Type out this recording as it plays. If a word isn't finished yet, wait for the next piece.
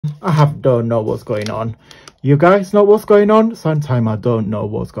don't know what's going on. You guys know what's going on? Sometimes I don't know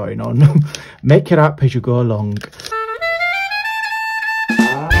what's going on. Make it up as you go along.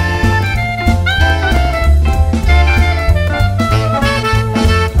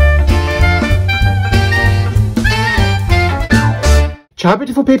 Ciao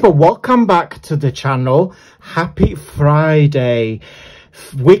beautiful people, welcome back to the channel. Happy Friday.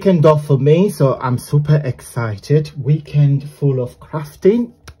 Weekend off for me, so I'm super excited. Weekend full of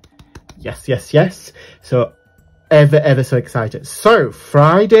crafting. Yes. So ever so excited. So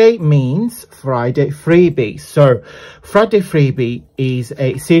Friday means Friday freebie. So Friday freebie is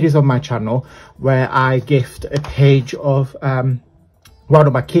a series on my channel where I gift a page of one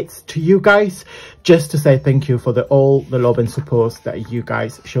of my kits to you guys, just to say thank you for all the love and support that you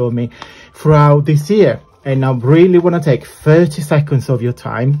guys show me throughout this year. And I really want to take 30 seconds of your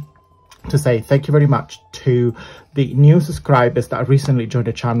time to say thank you very much to the new subscribers that recently joined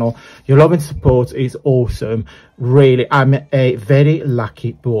the channel. Your love and support is awesome. Really, I'm a very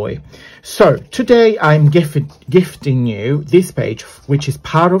lucky boy. So today I'm gifting you this page, which is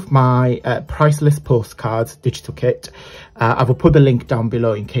part of my priceless postcards digital kit. I will put the link down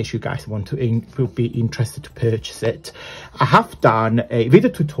below in case you guys will be interested to purchase it. I have done a video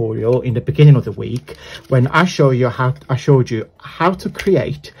tutorial in the beginning of the week when I showed you how to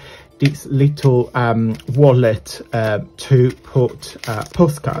create this little wallet to put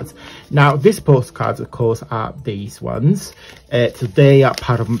postcards. Now these postcards of course are these ones, so they are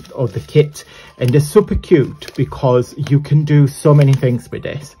part of the kit, and they're super cute because you can do so many things with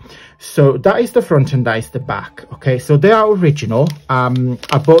this. So that is the front and that is the back. Okay, so they are original.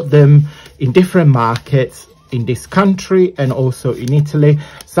 I bought them in different markets in this country and also in Italy.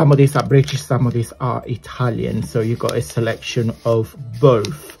 Some of these are British, some of these are Italian, so you got a selection of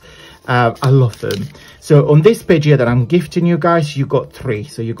both. I love them. So on this page here that I'm gifting you guys, you got 3,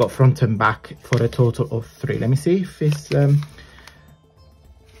 so you got front and back for a total of 3. Let me see if it's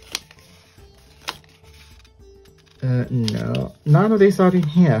no, none of these are in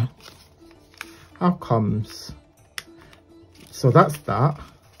here. How comes? So that's that.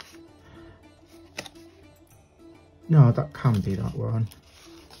 No, that can't be that one.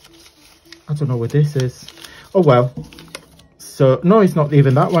 I don't know what this is. Oh well. So no, it's not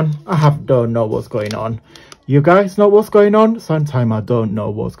even that one. Don't know what's going on. You guys know what's going on? Sometimes I don't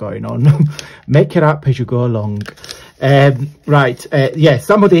know what's going on. Make it up as you go along. Right, yeah,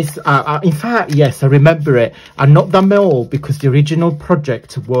 some of these are, in fact, yes, I remember it. I not done them all because the original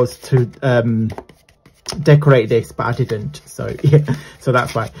project was to decorate this, but I didn't. So yeah, so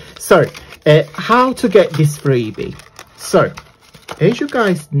that's why. So how to get this freebie? So as you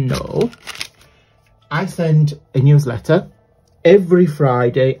guys know, I send a newsletter every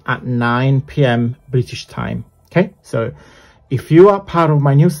Friday at 9 p.m. British time. Okay, so if you are part of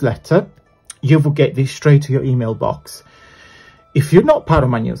my newsletter, you will get this straight to your email box. If you're not part of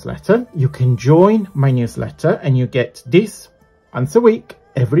my newsletter, you can join my newsletter and you get this once a week,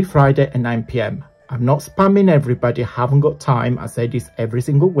 every Friday at 9 p.m. I'm not spamming everybody. I haven't got time. I say this every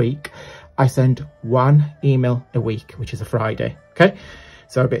single week. I send 1 email a week, which is a Friday. Okay,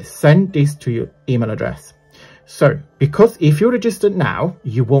 so I'll send this to your email address. So because if you're registered now,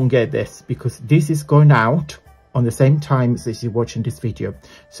 you won't get this because this is going out on the same time as you're watching this video.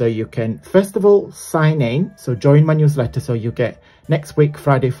 So you can first of all sign in, so join my newsletter, so you get next week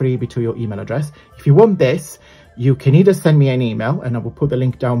Friday freebie to your email address. If you want this, you can either send me an email and I will put the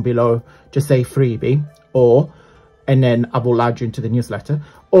link down below, just say freebie, and then I will add you into the newsletter,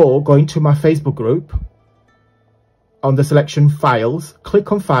 or go into my Facebook group. On the selection files,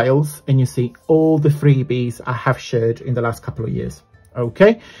 click on files and you see all the freebies I have shared in the last couple of years.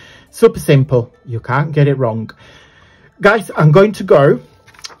 Okay, super simple, you can't get it wrong. Guys, I'm going to go.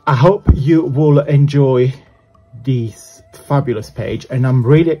 I hope you will enjoy this fabulous page and I'm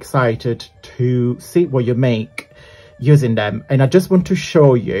really excited to see what you make using them. And I just want to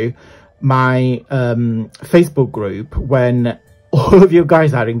show you my Facebook group when all of you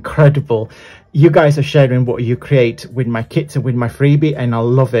guys are incredible. You guys are sharing what you create with my kits and with my freebie, and I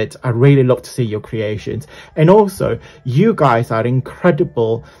love it. I really love to see your creations. And also, you guys are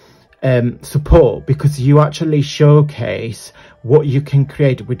incredible support because you actually showcase what you can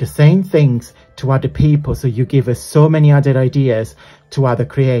create with the same things to other people. So you give us so many other ideas to other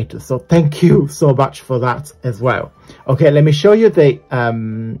creators. So thank you so much for that as well. Okay, let me show you the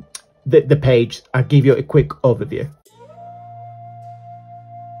page. I'll give you a quick overview.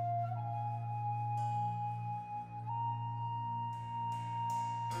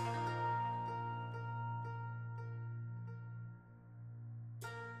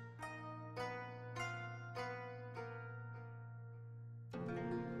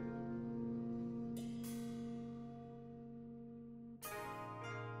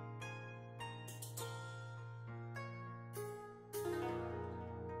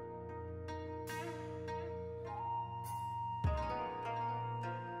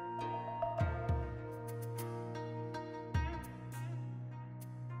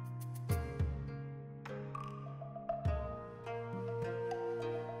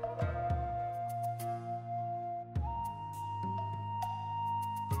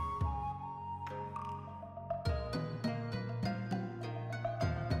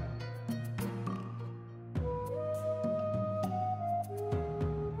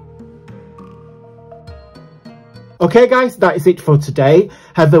 Okay guys, that is it for today.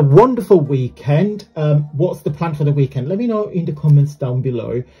 Have a wonderful weekend. What's the plan for the weekend? Let me know in the comments down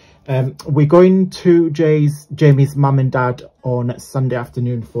below. We're going to Jamie's mum and dad on Sunday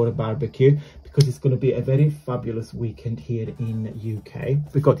afternoon for a barbecue, because it's going to be a very fabulous weekend here in UK.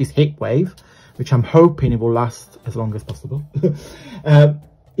 We've got this heat wave, which I'm hoping it will last as long as possible.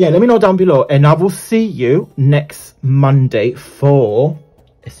 Yeah, let me know down below, and I will see you next Monday for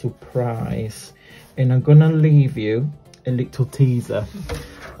a surprise. And I'm gonna leave you a little teaser.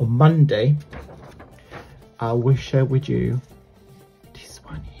 On Monday, I will share with you this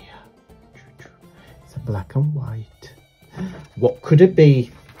one here. It's a black and white. What could it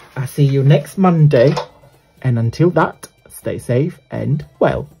be? I'll see you next Monday, and until that, stay safe and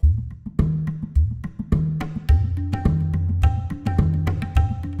well.